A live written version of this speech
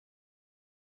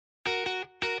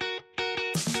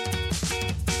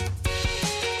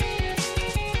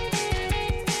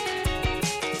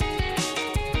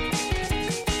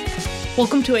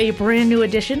Welcome to a brand new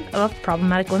edition of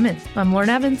Problematic Women. I'm Lauren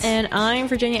Evans. And I'm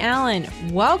Virginia Allen.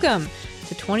 Welcome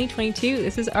to 2022.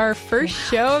 This is our first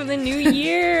show of the new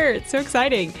year. It's so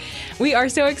exciting. We are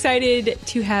so excited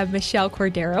to have Michelle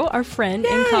Cordero, our friend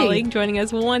and colleague, joining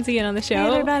us once again on the show. Hey,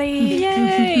 everybody.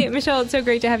 Yay. Michelle, it's so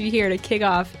great to have you here to kick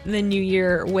off the new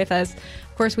year with us.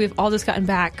 Of course, we've all just gotten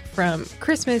back from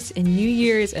Christmas and New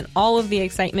Year's and all of the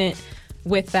excitement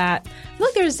with that.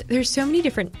 Look, there's so many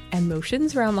different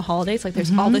emotions around the holidays. Like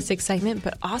there's all this excitement,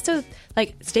 but also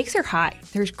like stakes are high.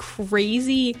 There's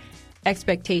crazy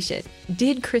expectation.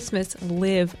 Did Christmas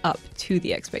live up to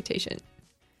the expectation?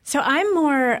 So I'm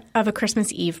more of a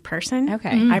Christmas Eve person.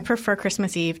 Okay. I prefer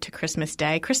Christmas Eve to Christmas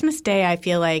Day. Christmas Day, I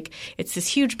feel like it's this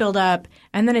huge buildup,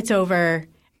 and then it's over.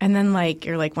 And then, like,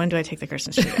 you're like, when do I take the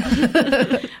Christmas tree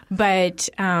down? But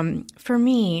for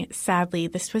me, sadly,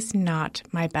 this was not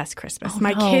my best Christmas.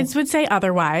 My kids would say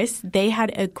otherwise. They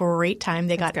had a great time.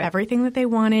 They got everything that they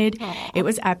wanted. Aww. It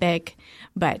was epic.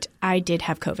 But I did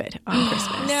have COVID on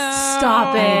Christmas. No.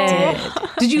 Stop it.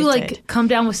 Did you, come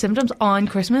down with symptoms on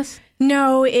Christmas?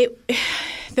 No,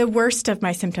 the worst of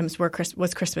my symptoms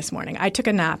was Christmas morning. I took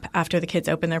a nap after the kids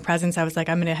opened their presents. I was like,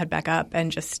 I'm going to head back up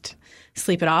and just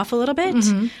sleep it off a little bit.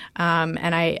 And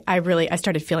I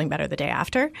started feeling better the day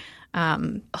after.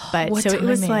 It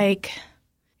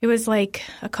was like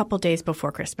a couple days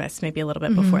before Christmas, maybe a little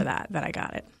bit before that I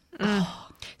got it.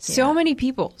 So many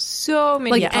people,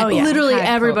 literally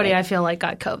everybody COVID. I feel like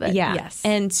got COVID. Yeah. Yes.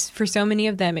 And for so many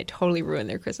of them, it totally ruined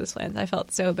their Christmas plans. I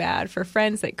felt so bad for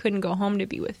friends that couldn't go home to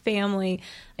be with family.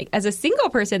 Like as a single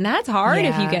person, that's hard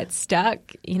if you get stuck,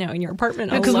 in your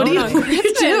apartment alone. Because what do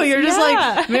you do? You're just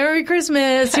like, Merry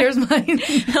Christmas. Here's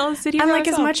my city. And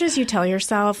as much as you tell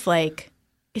yourself,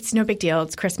 it's no big deal.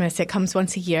 It's Christmas. It comes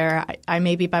once a year. I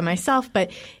may be by myself,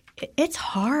 but it's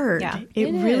hard. Yeah,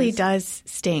 it really does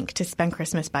stink to spend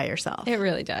Christmas by yourself. It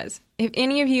really does. If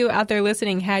any of you out there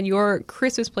listening had your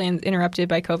Christmas plans interrupted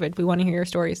by COVID, we want to hear your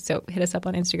stories. So hit us up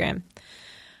on Instagram.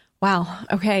 Wow.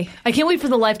 Okay. I can't wait for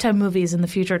the Lifetime movies in the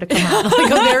future to come out.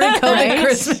 Like a Merry COVID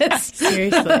Christmas.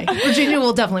 Seriously. Virginia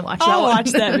will definitely watch that I'll one.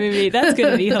 watch that movie. That's going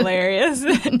to be hilarious.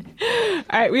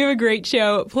 All right. We have a great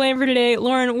show planned for today.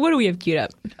 Lauren, what do we have queued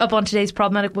up? Up on today's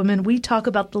Problematic Women, we talk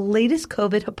about the latest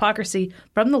COVID hypocrisy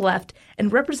from the left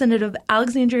and Representative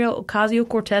Alexandria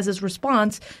Ocasio-Cortez's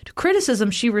response to criticism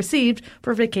she received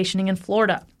for vacationing in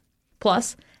Florida.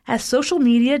 Plus, has social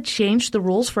media changed the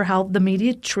rules for how the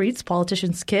media treats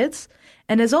politicians' kids?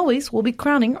 And as always, we'll be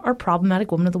crowning our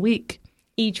Problematic Woman of the Week.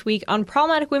 Each week on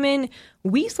Problematic Women,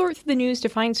 we sort through the news to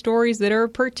find stories that are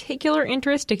of particular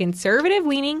interest to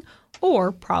conservative-leaning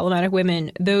or problematic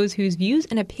women, those whose views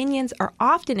and opinions are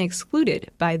often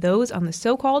excluded by those on the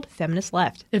so-called feminist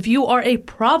left. If you are a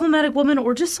problematic woman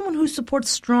or just someone who supports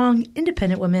strong,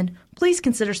 independent women, please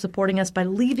consider supporting us by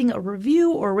leaving a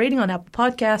review or rating on Apple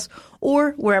Podcasts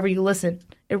or wherever you listen.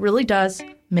 It really does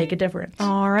make a difference.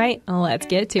 All right, let's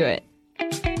get to it.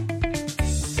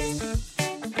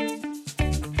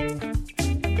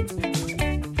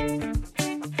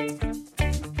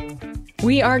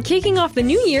 We are kicking off the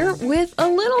new year with a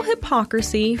little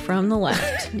hypocrisy from the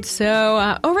left.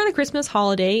 So over the Christmas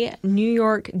holiday, New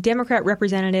York Democrat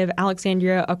Representative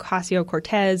Alexandria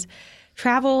Ocasio-Cortez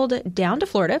traveled down to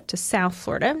Florida, to South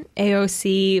Florida.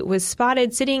 AOC was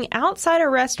spotted sitting outside a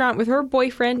restaurant with her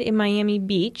boyfriend in Miami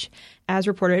Beach, as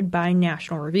reported by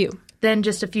National Review. Then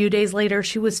just a few days later,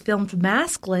 she was filmed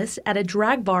maskless at a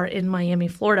drag bar in Miami,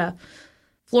 Florida.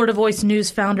 Florida Voice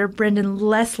News founder Brendan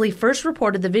Leslie first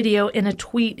reported the video. In a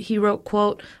tweet, he wrote,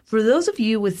 quote, "For those of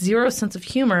you with zero sense of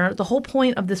humor, the whole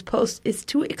point of this post is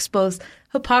to expose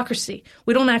hypocrisy.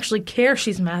 We don't actually care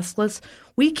she's maskless.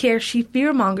 We care she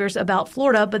fearmongers about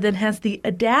Florida, but then has the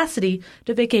audacity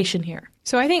to vacation here."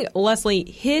 So I think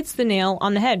Leslie hits the nail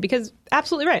on the head because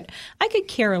absolutely right. I could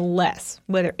care less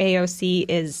whether AOC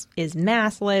is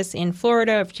maskless in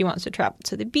Florida, if she wants to travel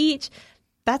to the beach.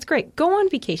 That's great. Go on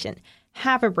vacation.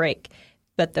 Have a break.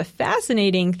 But the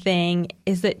fascinating thing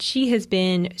is that she has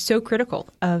been so critical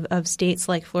of states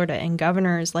like Florida and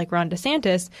governors like Ron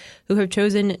DeSantis who have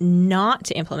chosen not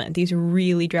to implement these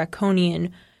really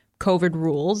draconian COVID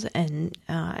rules and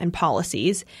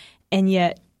policies. And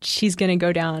yet she's going to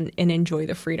go down and enjoy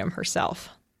the freedom herself.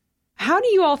 How do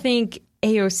you all think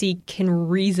AOC can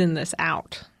reason this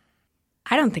out?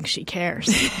 I don't think she cares.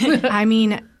 I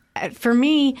mean, for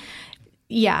me,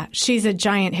 yeah, she's a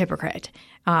giant hypocrite.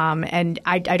 And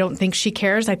I don't think she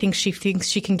cares. I think she thinks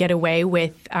she can get away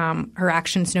with her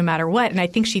actions no matter what. And I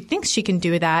think she thinks she can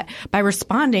do that by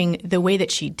responding the way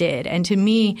that she did. And to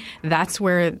me, that's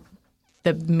where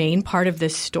the main part of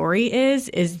this story is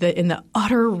in the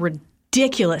utter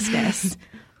ridiculousness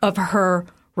of her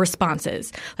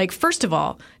responses. Like, first of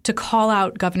all, to call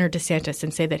out Governor DeSantis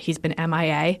and say that he's been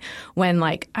MIA when,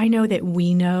 like, I know that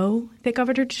we know that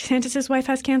Governor DeSantis' wife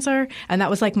has cancer. And that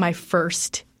was like my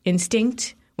first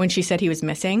instinct when she said he was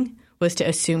missing, was to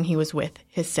assume he was with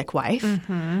his sick wife.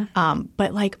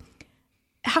 But like,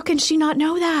 how can she not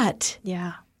know that?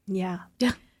 Yeah.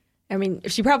 I mean,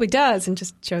 she probably does and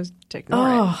just chose to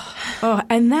ignore it.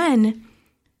 And then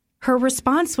her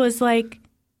response was like,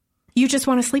 you just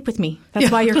want to sleep with me.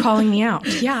 That's why you're calling me out.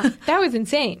 Yeah, that was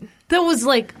insane. That was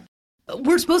like,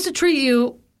 we're supposed to treat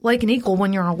you like an equal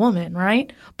when you're a woman,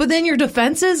 right? But then your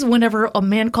defenses whenever a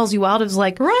man calls you out is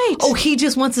like, right. Oh, he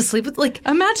just wants to sleep with, like.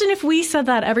 Imagine if we said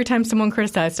that every time someone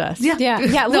criticized us.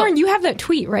 Yeah. Lauren, you have that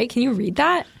tweet, right? Can you read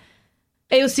that?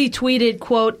 AOC tweeted,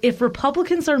 quote, if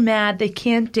Republicans are mad they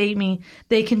can't date me,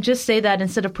 they can just say that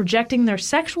instead of projecting their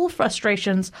sexual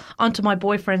frustrations onto my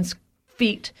boyfriend's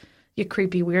feet, you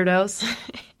creepy weirdos.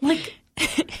 Like,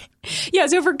 yeah,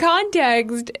 so for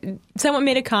context, someone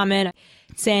made a comment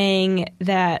saying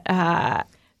that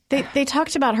they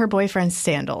talked about her boyfriend's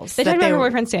sandals. They talked about her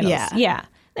boyfriend's sandals. Yeah.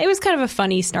 It was kind of a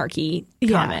funny, snarky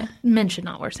comment. Men should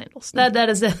not wear sandals. That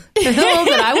is a hill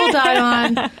that I will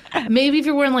die on. Maybe if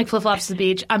you're wearing like flip-flops to the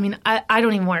beach. I mean, I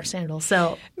don't even wear sandals,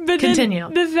 so but continue.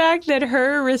 The fact that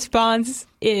her response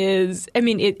is, I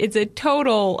mean, it's a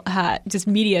total just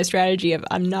media strategy of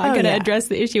I'm not going to address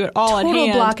the issue at all at hand.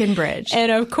 Total block and bridge.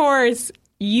 And of course,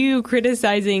 you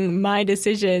criticizing my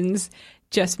decisions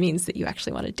just means that you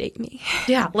actually want to date me.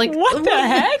 Yeah. Like, what the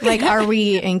heck? Like, are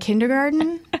we in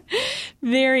kindergarten?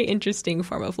 Very interesting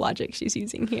form of logic she's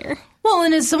using here. Well,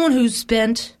 and as someone who's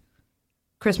spent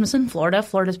Christmas in Florida,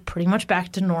 Florida's pretty much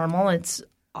back to normal. It's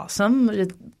awesome.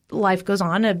 Life goes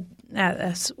on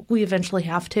as we eventually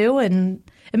have to. And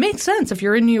it makes sense. If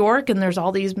you're in New York and there's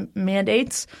all these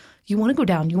mandates, you want to go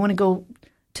down. You want to go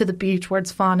to the beach where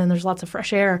it's fun and there's lots of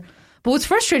fresh air. But what's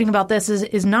frustrating about this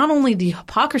is not only the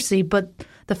hypocrisy, but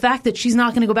the fact that she's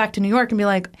not going to go back to New York and be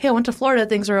like, hey, I went to Florida,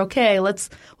 things are okay. Why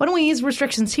don't we ease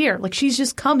restrictions here? Like, she's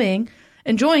just coming,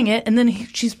 enjoying it, and then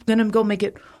she's going to go make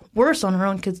it worse on her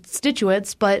own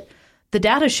constituents. But the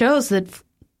data shows that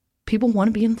people want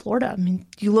to be in Florida. I mean,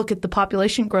 you look at the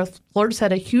population growth. Florida's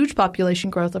had a huge population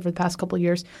growth over the past couple of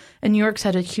years, and New York's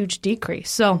had a huge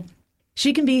decrease. So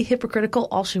she can be hypocritical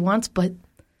all she wants, but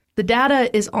the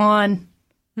data is on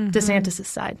DeSantis'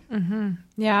 side.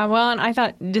 Yeah, well, and I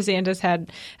thought DeSantis had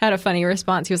a funny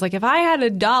response. He was like, if I had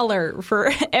 $1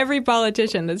 for every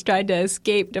politician that's tried to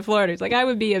escape to Florida, he's like, I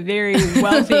would be a very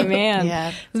wealthy man.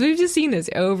 Yeah. We've just seen this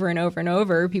over and over and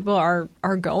over. People are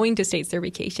going to states, they're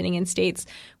vacationing in states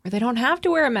where they don't have to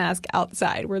wear a mask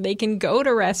outside, where they can go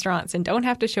to restaurants and don't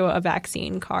have to show a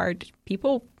vaccine card.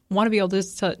 People want to be able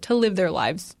to live their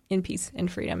lives in peace and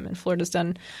freedom, and Florida's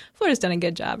done a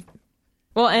good job.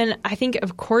 Well, and I think,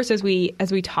 of course, as we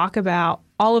talk about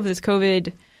all of this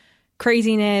COVID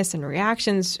craziness and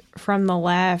reactions from the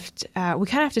left, we kind of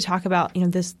have to talk about,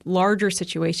 this larger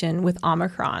situation with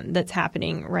Omicron that's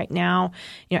happening right now.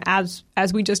 As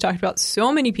we just talked about,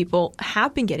 so many people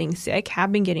have been getting sick,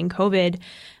 have been getting COVID,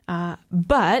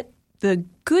 but the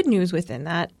good news within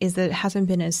that is that it hasn't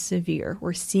been as severe.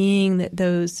 We're seeing that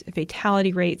those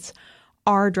fatality rates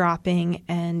are dropping,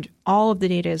 and all of the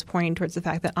data is pointing towards the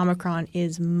fact that Omicron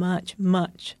is much,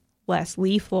 much less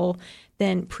lethal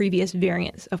than previous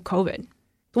variants of COVID.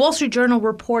 The Wall Street Journal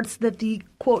reports that the,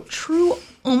 quote, true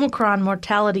Omicron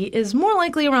mortality is more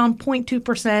likely around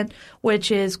 0.2%,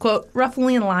 which is, quote,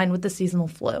 roughly in line with the seasonal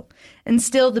flu. And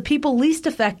still, the people least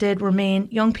affected remain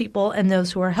young people and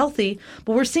those who are healthy.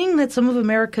 But we're seeing that some of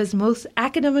America's most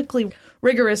academically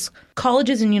rigorous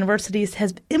colleges and universities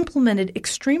has implemented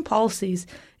extreme policies,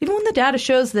 even when the data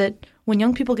shows that when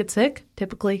young people get sick,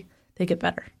 typically they get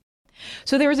better.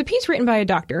 So there was a piece written by a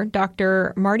doctor,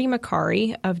 Dr. Marty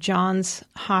Makary of Johns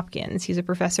Hopkins. He's a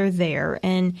professor there.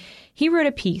 And he wrote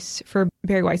a piece for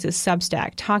Bari Weiss's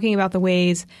Substack talking about the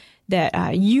ways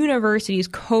that universities'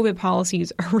 COVID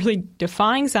policies are really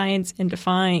defying science and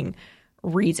defying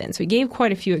reason. So he gave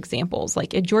quite a few examples.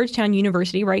 Like at Georgetown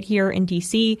University right here in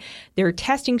D.C., they're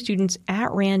testing students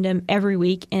at random every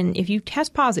week. And if you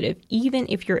test positive, even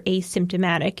if you're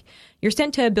asymptomatic, you're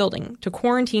sent to a building to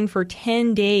quarantine for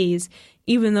 10 days,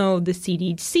 even though the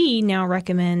CDC now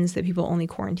recommends that people only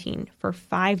quarantine for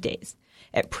 5 days.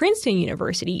 At Princeton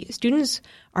University, students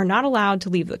are not allowed to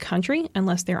leave the country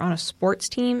unless they're on a sports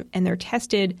team, and they're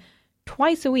tested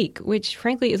twice a week, which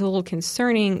frankly is a little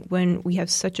concerning when we have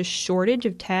such a shortage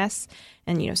of tests.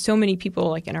 And, so many people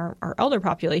like in our elder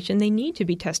population, they need to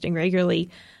be testing regularly.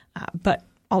 But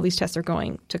all these tests are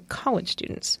going to college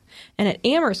students. And at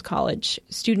Amherst College,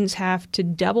 students have to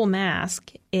double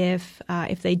mask if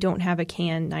they don't have a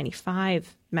KN95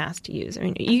 mask to use. I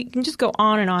mean, you can just go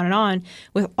on and on and on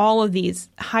with all of these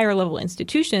higher level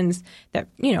institutions that,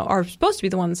 are supposed to be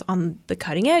the ones on the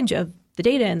cutting edge of the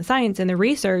data and the science and the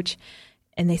research.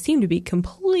 And they seem to be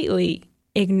completely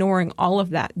ignoring all of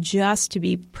that just to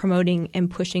be promoting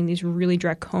and pushing these really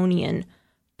draconian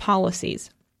policies.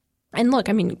 And look,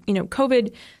 I mean,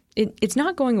 COVID, it's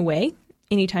not going away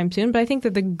anytime soon. But I think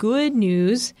that the good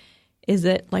news is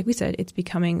that, like we said, it's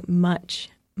becoming much,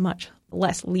 much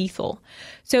less lethal.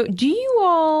 So do you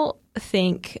all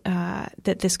think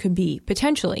that this could be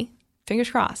potentially, fingers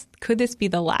crossed, could this be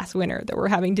the last winter that we're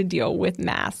having to deal with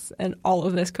masks and all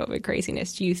of this COVID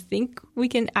craziness? Do you think we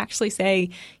can actually say,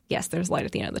 yes, there's light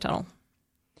at the end of the tunnel?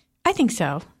 I think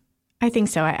so. I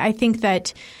think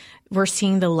that we're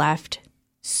seeing the left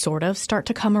sort of start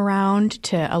to come around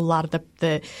to a lot of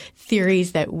the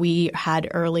theories that we had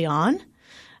early on,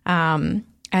 and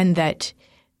that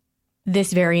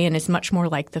this variant is much more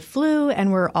like the flu,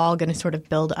 and we're all going to sort of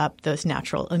build up those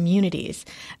natural immunities.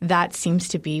 That seems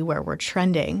to be where we're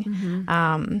trending.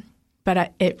 Mm-hmm.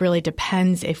 But it really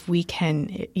depends if we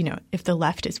can, if the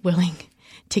left is willing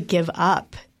to give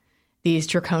up these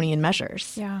draconian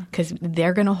measures. Yeah. Because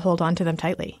they're going to hold on to them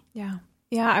tightly. Yeah.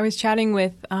 Yeah, I was chatting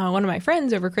with one of my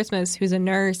friends over Christmas who's a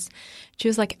nurse. She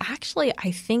was like, actually,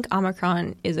 I think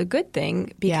Omicron is a good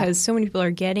thing because so many people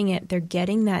are getting it. They're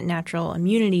getting that natural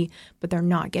immunity, but they're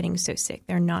not getting so sick.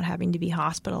 They're not having to be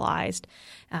hospitalized.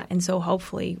 And so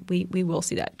hopefully we will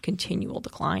see that continual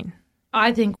decline.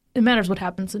 I think it matters what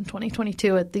happens in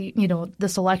 2022 at the,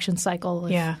 this election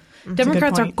cycle. Yeah.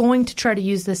 Democrats are going to try to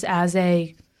use this as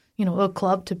a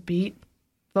club to beat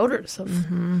voters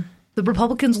of the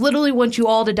Republicans literally want you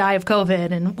all to die of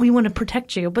COVID, and we want to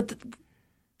protect you. But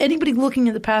anybody looking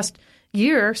at the past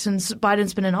year since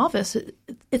Biden's been in office,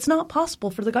 it's not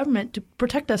possible for the government to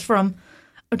protect us from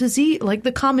a disease like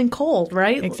the common cold,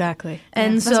 right? Exactly.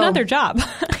 And so, that's not their job.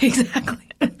 Exactly.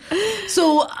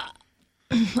 So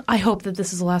I hope that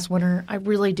this is the last winter. I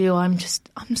really do. I'm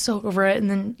so over it. And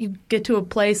then you get to a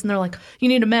place and they're like, you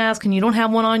need a mask and you don't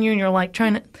have one on you and you're like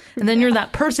trying to, and then you're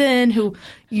that person who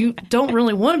you don't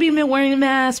really want to be wearing a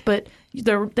mask, but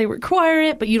they require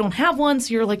it, but you don't have one.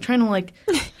 So you're like trying to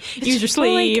use your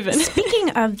sleeve. Speaking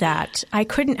of that, I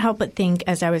couldn't help but think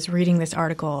as I was reading this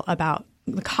article about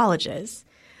the colleges,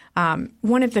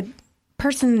 one of the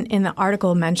person in the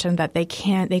article mentioned that they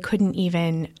couldn't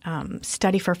even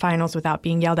study for finals without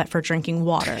being yelled at for drinking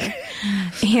water.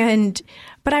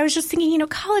 But I was just thinking,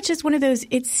 college is one of those,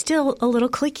 it's still a little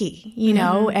cliquey,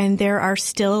 and there are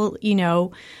still,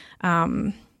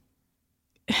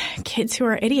 kids who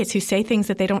are idiots who say things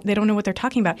that they don't know what they're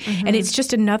talking about. Mm-hmm. And it's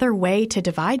just another way to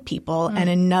divide people and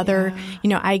another,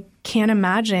 I can't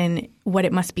imagine what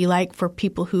it must be like for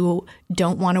people who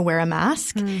don't want to wear a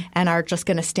mask and are just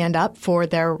going to stand up for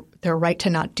their right to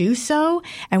not do so,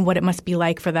 and what it must be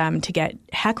like for them to get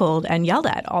heckled and yelled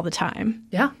at all the time.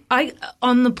 Yeah.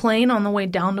 On the plane on the way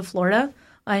down to Florida,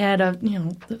 I had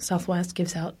the Southwest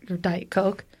gives out your Diet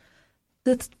Coke.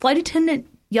 The flight attendant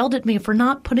yelled at me for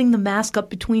not putting the mask up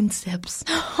between sips.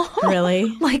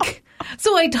 Really?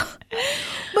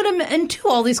 And to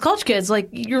all these college kids,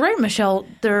 you're right, Michelle,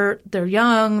 they're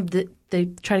young, they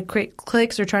try to create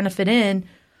cliques, they're trying to fit in,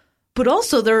 but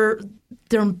also their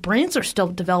brains are still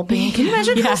developing. Can you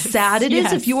imagine how sad it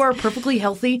is if you are a perfectly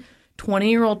healthy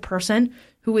 20-year-old person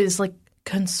who is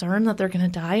concerned that they're going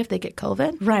to die if they get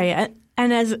COVID? Right.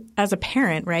 And as a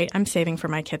parent, right, I'm saving for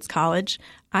my kids' college.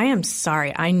 I am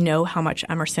sorry. I know how much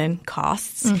Emerson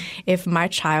costs. If my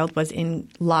child was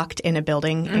locked in a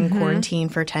building in quarantine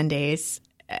for 10 days,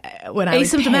 when I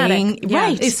was paying,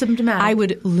 asymptomatic, I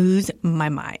would lose my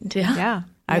mind. Yeah.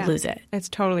 I'd lose it. It's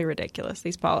totally ridiculous,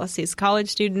 these policies. College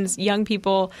students, young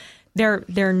people,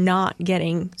 they're not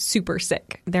getting super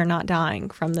sick. They're not dying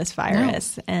from this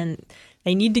virus. No. And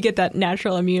they need to get that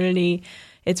natural immunity.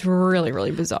 It's really, really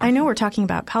bizarre. I know we're talking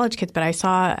about college kids, but I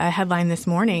saw a headline this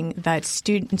morning that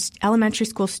elementary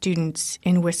school students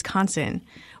in Wisconsin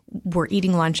were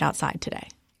eating lunch outside today.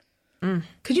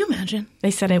 Could you imagine?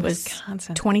 They said it was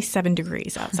 27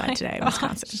 degrees outside today in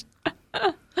Wisconsin.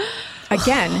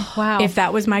 Again, if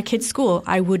that was my kid's school,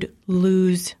 I would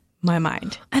lose my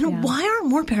mind. And why aren't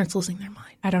more parents losing their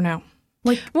mind? I don't know.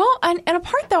 And a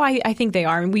part, though, I think they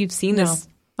are. And we've seen this.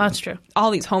 That's true.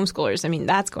 All these homeschoolers,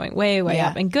 that's going way, way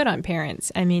up. And good on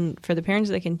parents. For the parents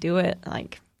that can do it,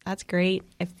 That's great.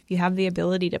 If you have the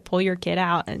ability to pull your kid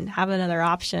out and have another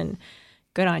option,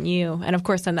 good on you. And of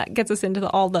course, then that gets us into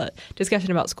all the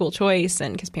discussion about school choice,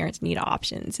 and because parents need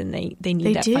options and they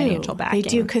need that financial backing. They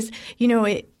do, because, you know,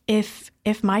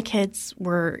 if my kids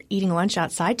were eating lunch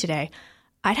outside today,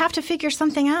 I'd have to figure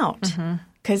something out.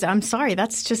 Because I'm sorry,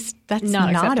 that's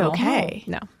not okay.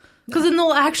 No. Because then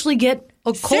they'll actually get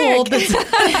a cold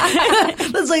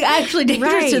that's like actually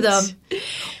dangerous to them.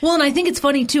 Well, and I think it's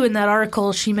funny, too, in that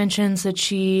article, she mentions that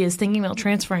she is thinking about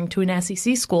transferring to an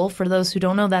SEC school. For those who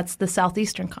don't know, that's the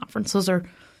Southeastern Conference. Those are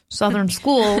Southern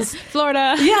schools.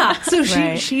 Florida. Yeah. So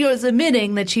she was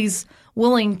admitting that she's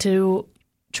willing to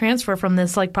transfer from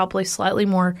this, like, probably slightly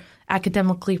more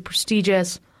academically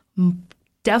prestigious,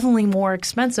 definitely more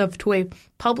expensive, to a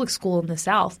public school in the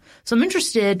South. So I'm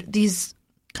interested, these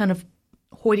kind of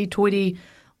hoity-toity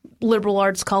liberal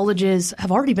arts colleges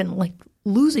have already been, like,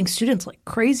 losing students like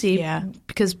crazy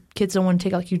because kids don't want to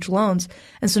take out huge loans.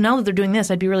 And so now that they're doing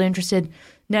this, I'd be really interested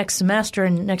next semester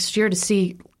and next year to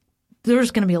see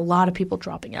there's going to be a lot of people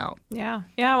dropping out. Yeah.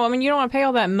 Yeah. Well, I mean, you don't want to pay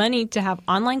all that money to have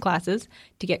online classes,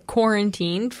 to get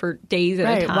quarantined for days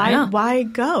at a time. Why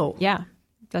go? Yeah.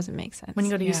 Doesn't make sense. When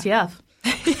you go to UCF.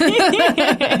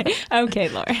 Okay,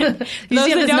 Lauren.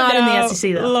 UCF is not in the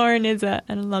SEC, though. Lauren is an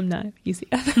alumni of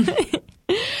UCF.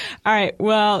 All right.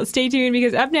 Well, stay tuned,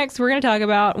 because up next we're going to talk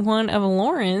about one of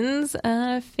Lauren's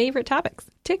favorite topics,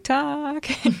 TikTok.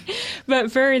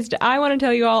 But first, I want to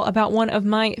tell you all about one of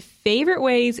my favorite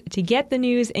ways to get the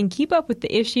news and keep up with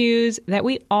the issues that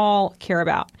we all care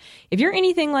about. If you're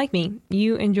anything like me,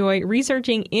 you enjoy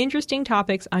researching interesting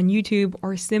topics on YouTube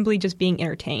or simply just being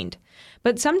entertained.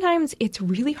 But sometimes it's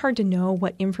really hard to know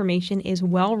what information is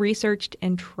well-researched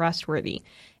and trustworthy.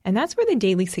 And that's where the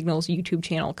Daily Signals YouTube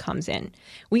channel comes in.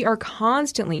 We are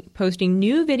constantly posting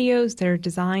new videos that are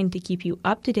designed to keep you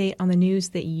up to date on the news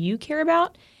that you care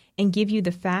about and give you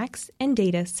the facts and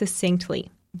data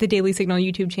succinctly. The Daily Signal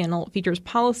YouTube channel features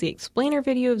policy explainer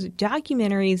videos,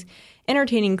 documentaries,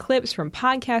 entertaining clips from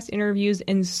podcast interviews,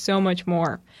 and so much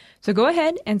more. So go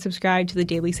ahead and subscribe to the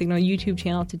Daily Signal YouTube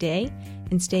channel today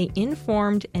and stay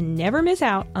informed and never miss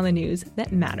out on the news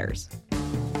that matters.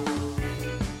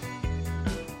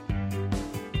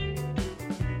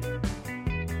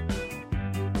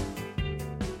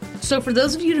 So for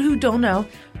those of you who don't know,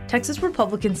 Texas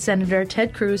Republican Senator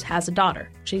Ted Cruz has a daughter.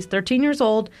 She's 13 years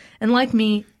old and, like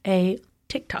me, a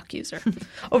TikTok user.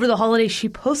 Over the holidays, she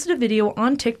posted a video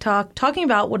on TikTok talking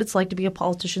about what it's like to be a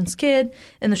politician's kid.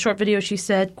 In the short video, she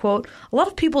said, quote, "A lot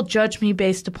of people judge me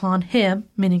based upon him,"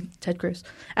 meaning Ted Cruz,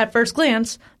 "at first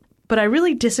glance, but I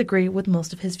really disagree with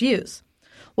most of his views."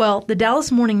 Well, the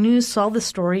Dallas Morning News saw the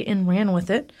story and ran with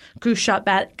it. Cruz shot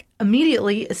back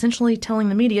immediately, essentially telling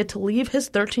the media to leave his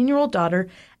 13-year-old daughter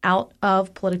out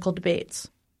of political debates.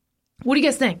 What do you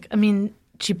guys think? I mean,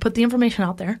 she put the information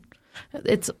out there.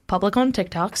 It's public on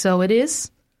TikTok, so it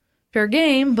is fair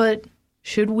game, but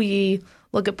should we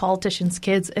look at politicians'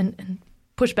 kids and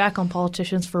push back on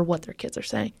politicians for what their kids are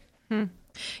saying?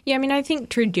 Yeah, I mean, I think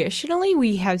traditionally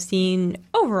we have seen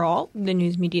overall the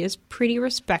news media is pretty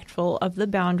respectful of the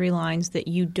boundary lines that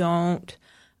you don't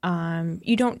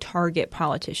target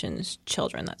politicians'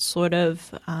 children. That's sort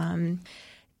of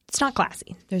it's not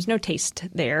classy. There's no taste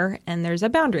there, and there's a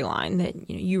boundary line that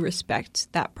you respect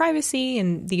that privacy.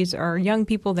 And these are young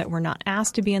people that were not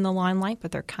asked to be in the limelight,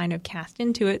 but they're kind of cast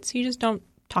into it, so you just don't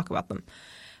talk about them.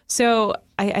 So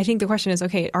I think the question is,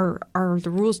 okay, are the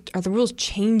rules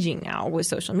changing now with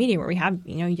social media, where we have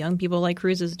young people like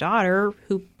Cruz's daughter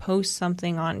who posts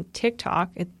something on TikTok?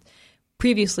 It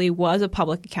previously was a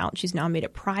public account. She's now made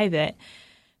it private.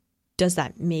 Does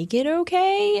that make it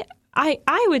okay?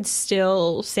 I would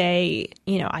still say,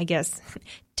 I guess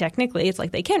technically it's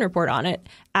like they can report on it.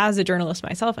 As a journalist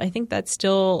myself, I think that's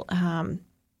still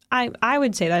I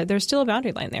would say that there's still a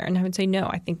boundary line there. And I would say no,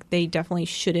 I think they definitely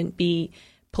shouldn't be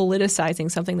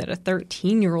politicizing something that a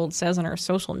 13-year-old says on her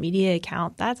social media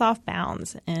account. That's off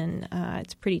bounds, and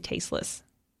it's pretty tasteless.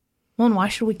 Well, and why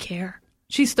should we care?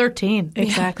 She's 13.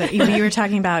 Exactly. You were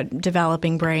talking about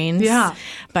developing brains. Yeah.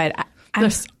 But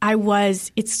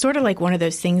it's sort of like one of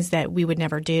those things that we would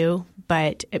never do,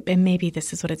 and maybe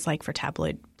this is what it's like for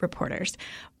tabloid reporters,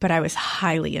 but I was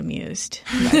highly amused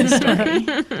by the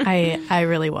story. I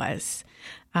really was.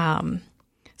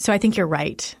 So I think you're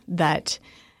right that,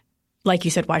 like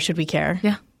you said, why should we care?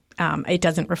 Yeah. It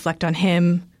doesn't reflect on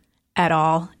him at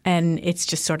all, and it's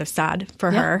just sort of sad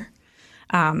for her.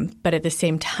 But at the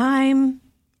same time,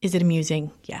 is it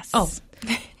amusing? Yes. Oh.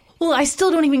 Well, I still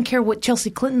don't even care what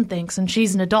Chelsea Clinton thinks, and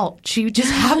she's an adult. She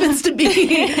just happens to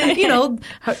be,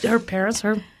 her parents,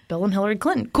 her Bill and Hillary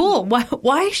Clinton. Cool.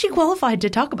 Why is she qualified to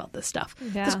talk about this stuff?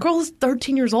 Yeah. This girl is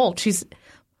 13 years old. She's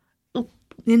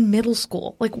in middle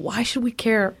school. Like, why should we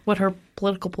care what her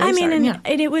political beliefs are?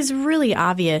 And it was really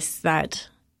obvious that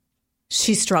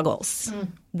she struggles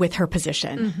with her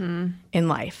position in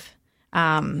life.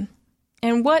 And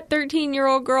what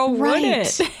 13-year-old girl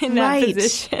wouldn't in that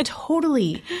position?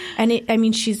 Totally. And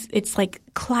it's like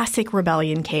classic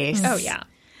rebellion case. Oh, yeah.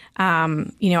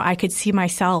 I could see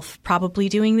myself probably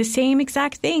doing the same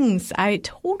exact things. I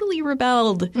totally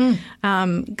rebelled.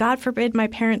 God forbid my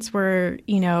parents were,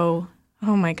 oh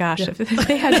my gosh, if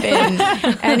they had been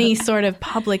any sort of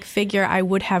public figure, I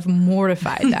would have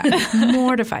mortified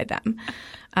them.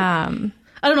 I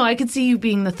don't know. I could see you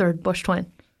being the third Bush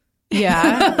twin.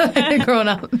 Yeah. Growing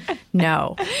up.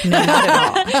 No, not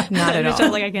at all. Not at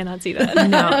all. Like, I cannot see that.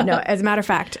 No. As a matter of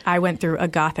fact, I went through a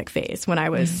Gothic phase when I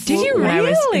was Did you I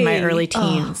was in my really? early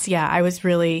teens. Yeah, I was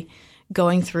really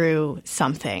going through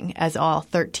something, as all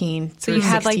 13 So you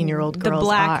had like 16-year-old the girls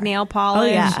black are. nail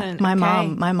polish. Oh yeah, and, my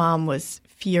okay. mom was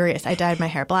furious. I dyed my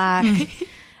hair black.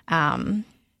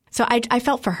 So I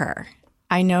felt for her.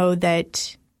 I know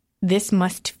that this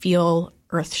must feel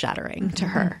earth-shattering to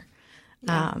her.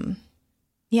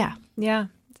 Yeah. Yeah,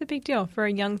 it's a big deal for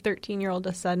a young 13-year-old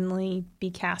to suddenly be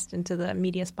cast into the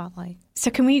media spotlight. So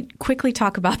can we quickly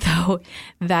talk about, though,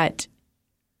 that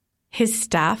his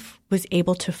staff was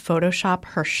able to Photoshop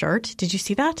her shirt? Did you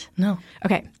see that? No.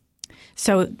 Okay.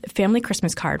 So family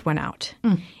Christmas card went out,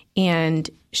 and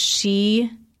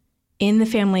she, in the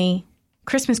family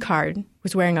Christmas card,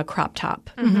 was wearing a crop top,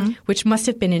 which must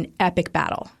have been an epic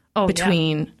battle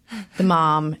between the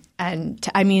mom and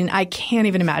I can't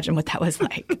even imagine what that was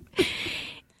like.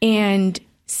 And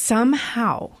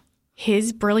somehow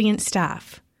his brilliant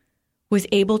staff was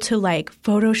able to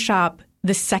Photoshop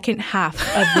the second half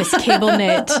of this cable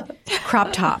knit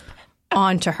crop top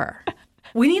onto her.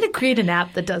 We need to create an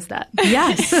app that does that.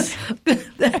 Yes.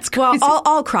 That's crazy. Well,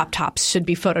 all crop tops should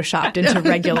be photoshopped into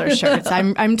regular shirts.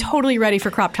 I'm totally ready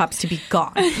for crop tops to be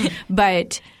gone.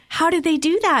 But how did they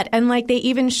do that? And they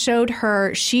even showed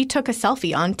her, she took a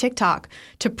selfie on TikTok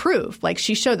to prove,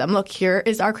 she showed them, look, here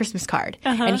is our Christmas card.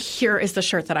 And here is the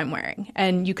shirt that I'm wearing.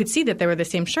 And you could see that they were the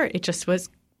same shirt. It just was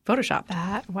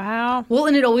Photoshopped. Wow. Well,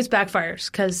 and it always backfires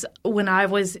because when I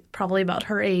was probably about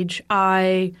her age,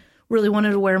 I really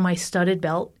wanted to wear my studded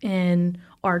belt in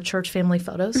our church family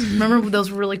photos. Remember those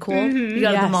were really cool? You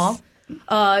got them all.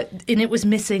 And it was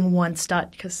missing one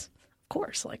stud because, of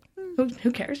course,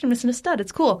 who cares? You're missing a stud.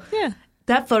 It's cool. Yeah.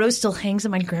 That photo still hangs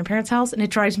at my grandparents' house, and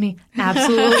it drives me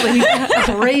absolutely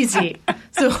crazy.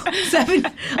 So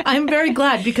I'm very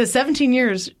glad because 17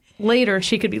 years later,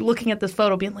 she could be looking at this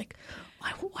photo being like,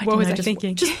 why what was I just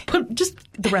thinking? Just put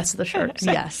the rest of the shirt.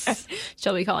 Yes.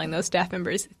 She'll be calling those staff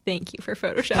members, thank you for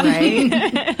Photoshop.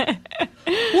 Right?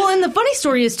 Well, and the funny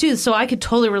story is, too, so I could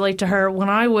totally relate to her. When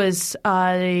I was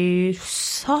a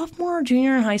sophomore,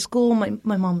 junior in high school,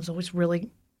 my mom was always really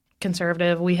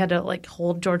conservative. We had to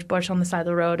hold George Bush on the side of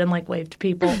the road and wave to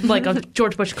people like a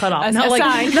George Bush cutoff. A Not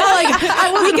sign. I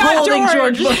wasn't holding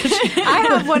George Bush. I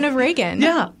have one of Reagan.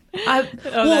 Yeah.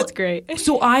 That's great.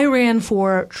 So I ran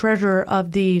for treasurer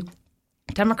of the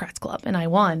Democrats Club and I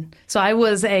won. So I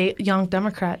was a young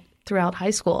Democrat throughout high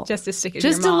school. Just to stick it to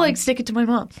your Just mom. to stick it to my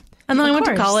mom. And then I went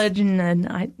to course. college and then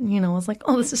I, was like,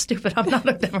 oh, this is stupid. I'm not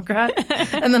a Democrat.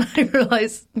 And then I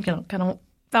realized, kind of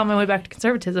found my way back to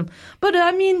conservatism. But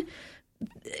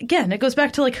again, it goes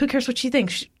back to who cares what she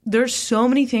thinks? There's so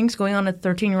many things going on in a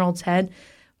 13-year-old's head.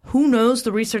 Who knows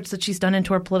the research that she's done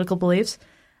into her political beliefs?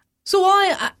 So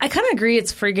while I kind of agree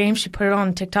it's free game, she put it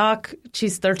on TikTok.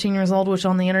 She's 13 years old, which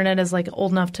on the internet is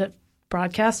old enough to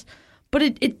broadcast.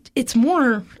 But it's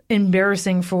more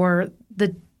embarrassing for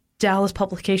the Dallas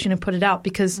publication who put it out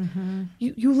because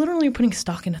you literally are putting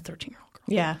stock in a 13-year-old girl.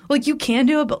 Yeah. You can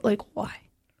do it, but why?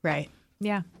 Right.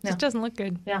 Yeah. Just doesn't look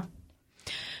good. Yeah.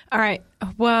 All right.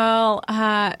 Well,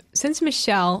 since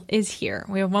Michelle is here,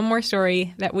 we have one more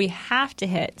story that we have to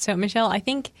hit. So, Michelle, I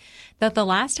think that the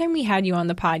last time we had you on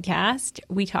the podcast,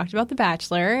 we talked about The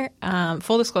Bachelor.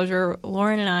 Full disclosure,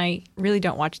 Lauren and I really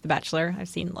don't watch The Bachelor. I've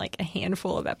seen a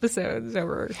handful of episodes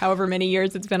over however many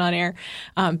years it's been on air.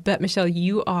 But, Michelle,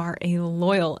 you are a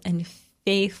loyal and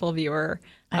faithful viewer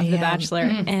of The Bachelor.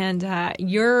 And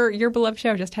your beloved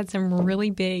show just had some really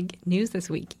big news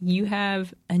this week. You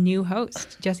have a new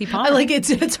host, Jesse Palmer.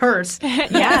 It's hers.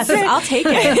 Yes, I'll take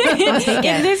it.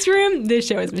 In this room, this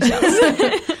show is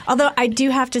Michelle's. Although I do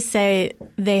have to say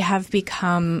they have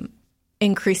become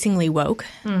increasingly woke,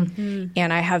 and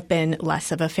I have been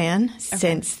less of a fan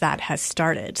since that has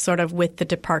started, sort of with the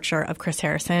departure of Chris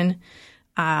Harrison.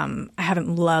 I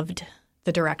haven't loved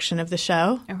the direction of the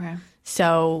show. Okay.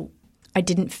 So I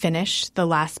didn't finish the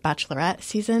last Bachelorette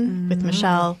season with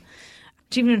Michelle.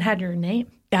 She even had your name.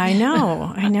 I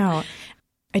know.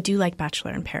 I do like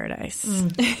Bachelor in Paradise.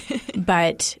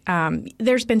 But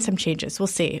there's been some changes. We'll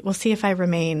see. We'll see if I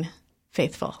remain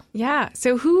faithful. Yeah.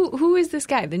 So who is this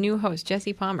guy, the new host,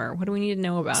 Jesse Palmer? What do we need to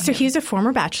know about him? So he's a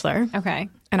former Bachelor. Okay.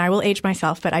 And I will age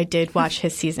myself, but I did watch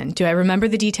his season. Do I remember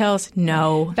the details?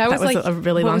 No. That was like a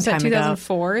really long time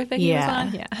 2004 ago. that he was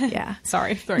on? Yeah.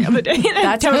 Sorry, throwing out the date.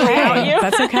 That's okay.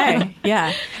 That's okay.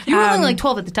 Yeah. You were only like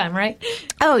 12 at the time, right?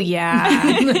 Oh, yeah.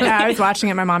 I was watching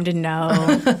it. My mom didn't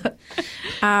know.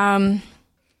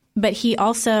 But he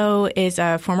also is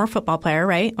a former football player,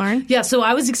 right, Lauren? Yeah, so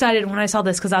I was excited when I saw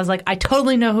this because I was like, I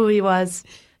totally know who he was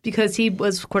because he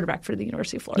was quarterback for the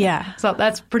University of Florida. Yeah. So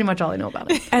that's pretty much all I know about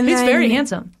him. And he's then very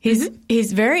handsome. He's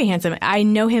very handsome. I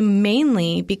know him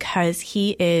mainly because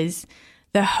he is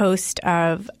the host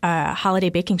of a holiday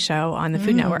baking show on the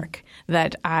Food Network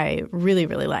that I really,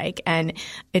 really like. And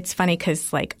it's funny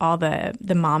because like all the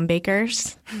mom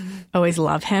bakers always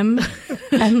love him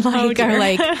and like are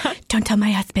like, don't tell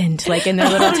my husband, like in their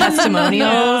little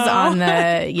testimonials on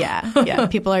the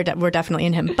people we're definitely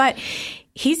in him. But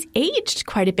he's aged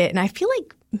quite a bit, and I feel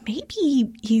like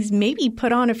maybe he's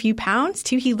put on a few pounds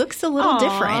too. He looks a little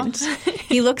different.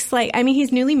 He looks like, I mean,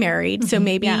 he's newly married, so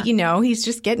maybe, he's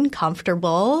just getting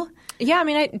comfortable. Yeah, I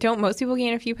mean, don't most people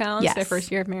gain a few pounds Yes. their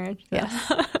first year of marriage? So.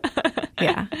 Yes.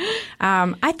 Yeah.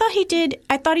 I thought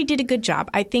he did a good job.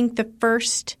 I think the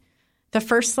first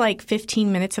like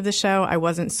 15 minutes of the show, I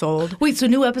wasn't sold. Wait, so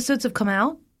new episodes have come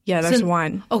out? Yeah, there's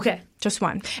one. Okay. Just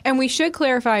one. And we should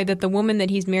clarify that the woman that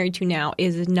he's married to now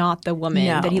is not the woman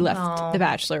that he left The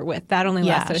Bachelor with. That only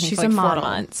lasted, I think, she's for like a 4 model.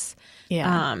 months.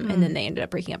 Yeah. And then they ended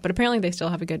up breaking up. But apparently they still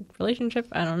have a good relationship.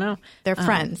 I don't know. They're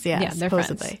friends, Yeah, they're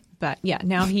supposedly. friends. But yeah,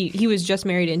 now he was just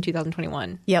married in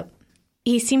 2021. Yep.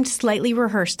 He seemed slightly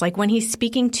rehearsed. Like when he's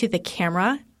speaking to the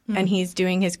camera and he's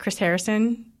doing his Chris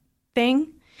Harrison thing,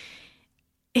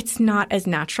 it's not as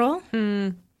natural.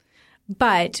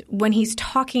 But when he's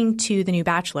talking to the new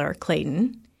Bachelor,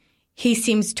 Clayton, he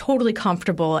seems totally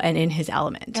comfortable and in his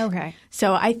element. Okay.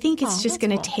 So I think it's just that's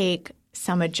going to cool. take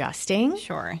some adjusting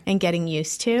Sure. and getting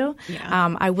used to.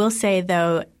 Yeah. I will say,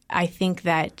 though, I think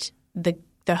that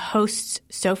the hosts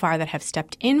so far that have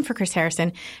stepped in for Chris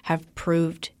Harrison have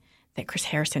proved that Chris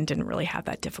Harrison didn't really have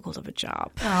that difficult of a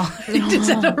job. Oh, he just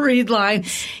had to read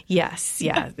lines. Yes,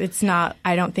 yeah. It's not –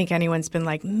 I don't think anyone's been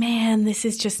like, man, this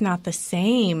is just not the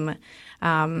same.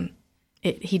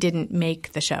 He didn't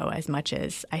make the show as much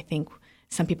as I think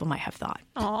some people might have thought.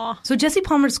 Aw. So Jesse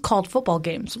Palmer's called football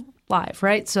games live,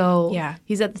 right? So Yeah.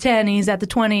 he's at the 10, he's at the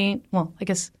 20. Well, I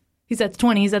guess he's at the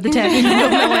 20, he's at the 10.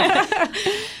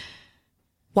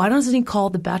 Why doesn't he call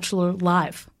The Bachelor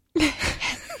live?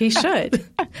 He should.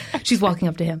 She's walking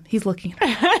up to him. He's looking at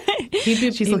her.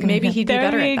 She's looking Maybe at him. he'd be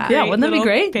better at that. Yeah, wouldn't that be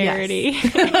great? Parody.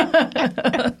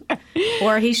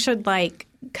 Or he should like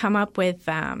come up with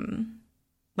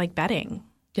like betting.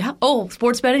 Yeah. Oh,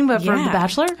 sports betting, but for The Yeah.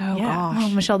 Bachelor? Oh, Yeah. gosh. Oh,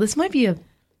 Michelle, this might be a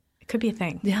It could be a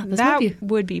thing. this might That be.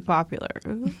 would be popular.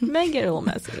 It may get a little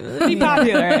messy. It would be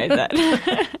popular, I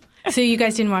said. So you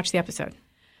guys didn't watch the episode?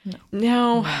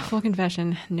 No, full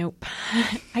confession. Nope.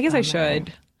 I guess I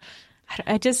should.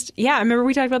 I remember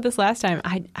we talked about this last time.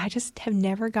 I just have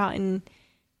never gotten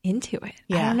into it. I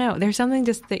Yeah. don't know. There's something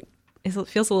just that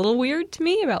feels a little weird to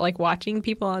me about like watching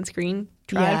people on screen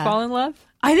try to Yeah. fall in love.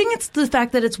 I think it's the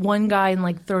fact that it's one guy and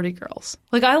like 30 girls.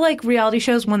 Like I like reality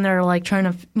shows when they're like trying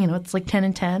to, it's like 10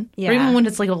 and 10. Or Yeah. even when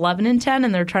it's like 11 and 10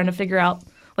 and they're trying to figure out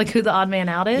like who the odd man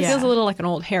out is. It feels a little like an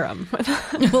old harem.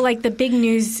 Well, like the big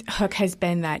news hook has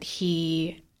been that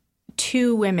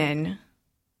two women,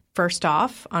 first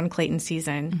off on Clayton's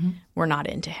season, were not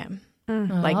into him.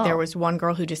 Like there was one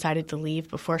girl who decided to leave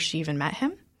before she even met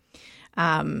him.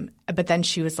 But then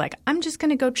she was like, I'm just going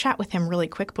to go chat with him really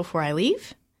quick before I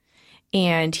leave.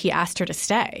 And he asked her to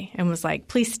stay and was like,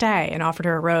 please stay, and offered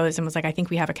her a rose and was like, I think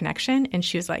we have a connection. And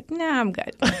she was like, nah, I'm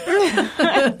good.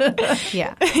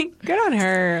 Yeah. Good on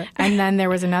her. And then there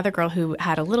was another girl who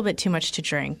had a little bit too much to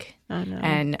drink. Oh, no.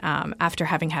 And after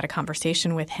having had a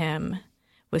conversation with him,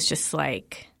 was just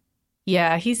like,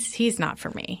 yeah, he's not for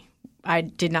me. I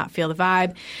did not feel the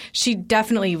vibe. She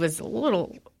definitely was a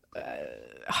little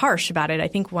harsh about it. I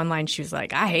think one line she was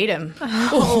like, I hate him.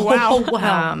 Oh,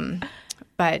 wow.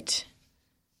 But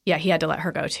yeah, he had to let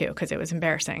her go too because it was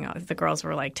embarrassing. The girls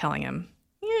were like telling him,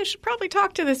 you should probably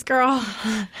talk to this girl.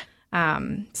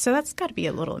 So that's got to be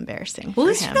a little embarrassing. Well, at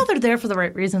for least him. you know they're there for the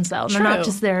right reasons, though. And they're not True.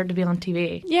 just there to be on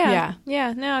TV. Yeah.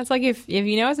 No, it's like if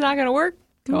you know it's not going to work,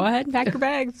 go ahead and pack your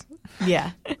bags.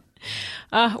 Yeah.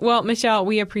 Well, Michelle,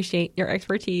 we appreciate your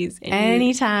expertise. And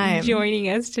Anytime. joining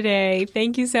us today.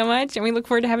 Thank you so much. And we look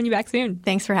forward to having you back soon.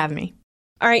 Thanks for having me.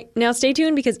 All right. Now stay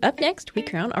tuned because up next, we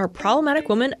crown our Problematic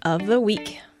Woman of the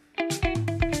Week.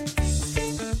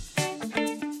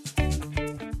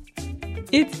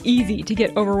 It's easy to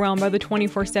get overwhelmed by the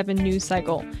 24/7 news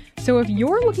cycle. So if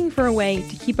you're looking for a way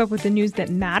to keep up with the news that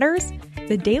matters,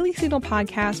 the Daily Signal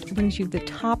podcast brings you the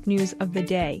top news of the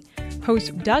day.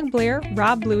 Hosts Doug Blair,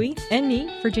 Rob Bluey, and me,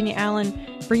 Virginia Allen,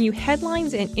 bring you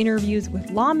headlines and interviews with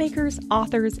lawmakers,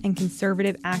 authors, and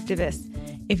conservative activists.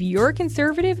 If you're a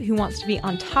conservative who wants to be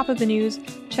on top of the news,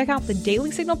 check out the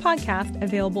Daily Signal podcast,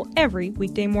 available every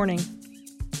weekday morning.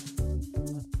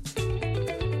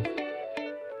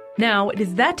 Now it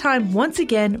is that time once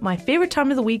again, my favorite time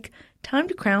of the week, time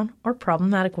to crown our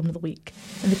Problematic Woman of the Week.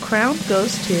 And the crown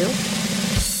goes to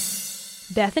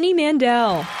Bethany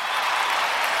Mandel.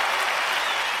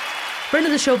 Friend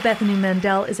of the show, Bethany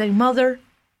Mandel, is a mother,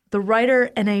 the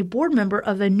writer, and a board member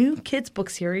of a new kids'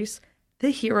 book series, The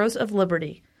Heroes of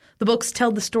Liberty. The books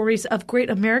tell the stories of great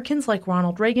Americans like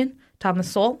Ronald Reagan,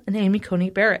 Thomas Sowell, and Amy Coney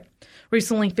Barrett.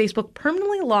 Recently, Facebook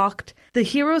permanently locked the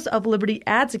Heroes of Liberty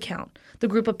ads account. The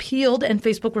group appealed, and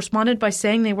Facebook responded by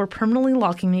saying they were permanently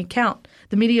locking the account.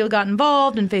 The media got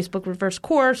involved, and Facebook reversed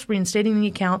course, reinstating the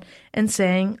account and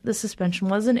saying the suspension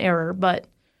was an error, but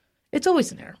it's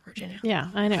always an error, Virginia. Yeah,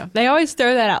 I know. They always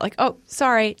throw that out like, oh,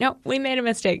 sorry, no, we made a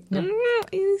mistake. No.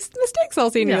 Mistakes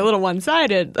all seem to be a little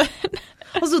one-sided.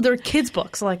 Also, they're kids'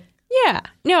 books. Yeah.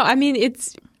 No, I mean,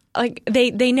 it's like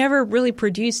they never really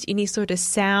produced any sort of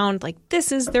sound like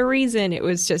this is the reason. It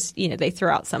was just, they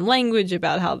throw out some language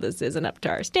about how this isn't up to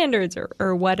our standards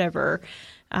or whatever.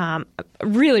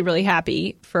 Really, really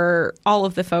happy for all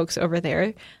of the folks over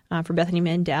there, for Bethany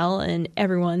Mandel and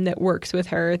everyone that works with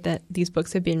her, that these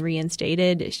books have been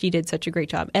reinstated. She did such a great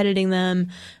job editing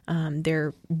them.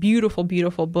 They're beautiful,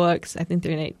 beautiful books. I think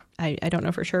they're going to, I don't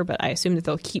know for sure, but I assume that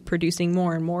they'll keep producing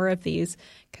more and more of these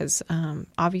because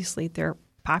obviously they're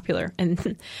popular.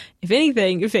 And if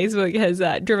anything, Facebook has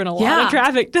driven a lot of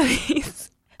traffic to these.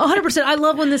 100%. I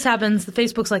love when this happens. The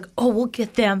Facebook's like, oh, we'll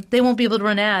get them. They won't be able to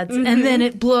run ads. Mm-hmm. And then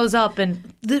it blows up.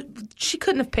 And she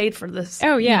couldn't have paid for this.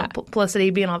 Oh, yeah.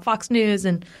 Publicity, being on Fox News.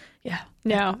 And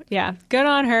No, yeah. Good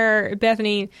on her.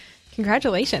 Bethany,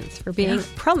 congratulations for being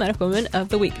Problematic Woman of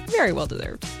the Week. Very well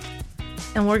deserved.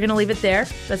 And we're going to leave it there.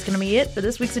 That's going to be it for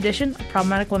this week's edition of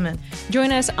Problematic Women.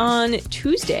 Join us on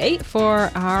Tuesday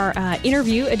for our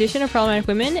interview edition of Problematic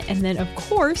Women. And then, of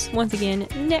course, once again,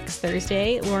 next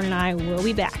Thursday, Lauren and I will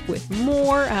be back with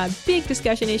more big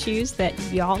discussion issues that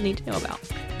y'all need to know about.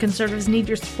 Conservatives need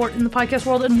your support in the podcast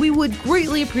world, and we would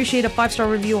greatly appreciate a 5-star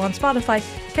review on Spotify,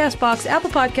 CastBox, Apple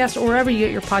Podcasts, or wherever you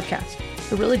get your podcast.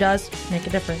 It really does make a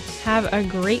difference. Have a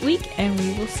great week, and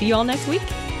we will see you all next week.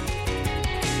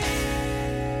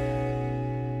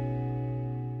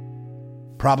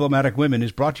 Problematic Women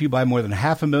is brought to you by more than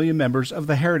 500,000 members of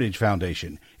the Heritage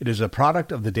Foundation. It is a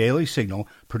product of the Daily Signal,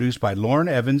 produced by Lauren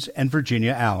Evans and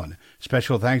Virginia Allen.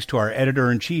 Special thanks to our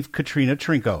editor-in-chief, Katrina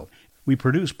Trinko. We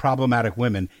produce Problematic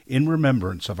Women in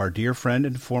remembrance of our dear friend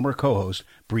and former co-host,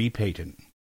 Bree Payton.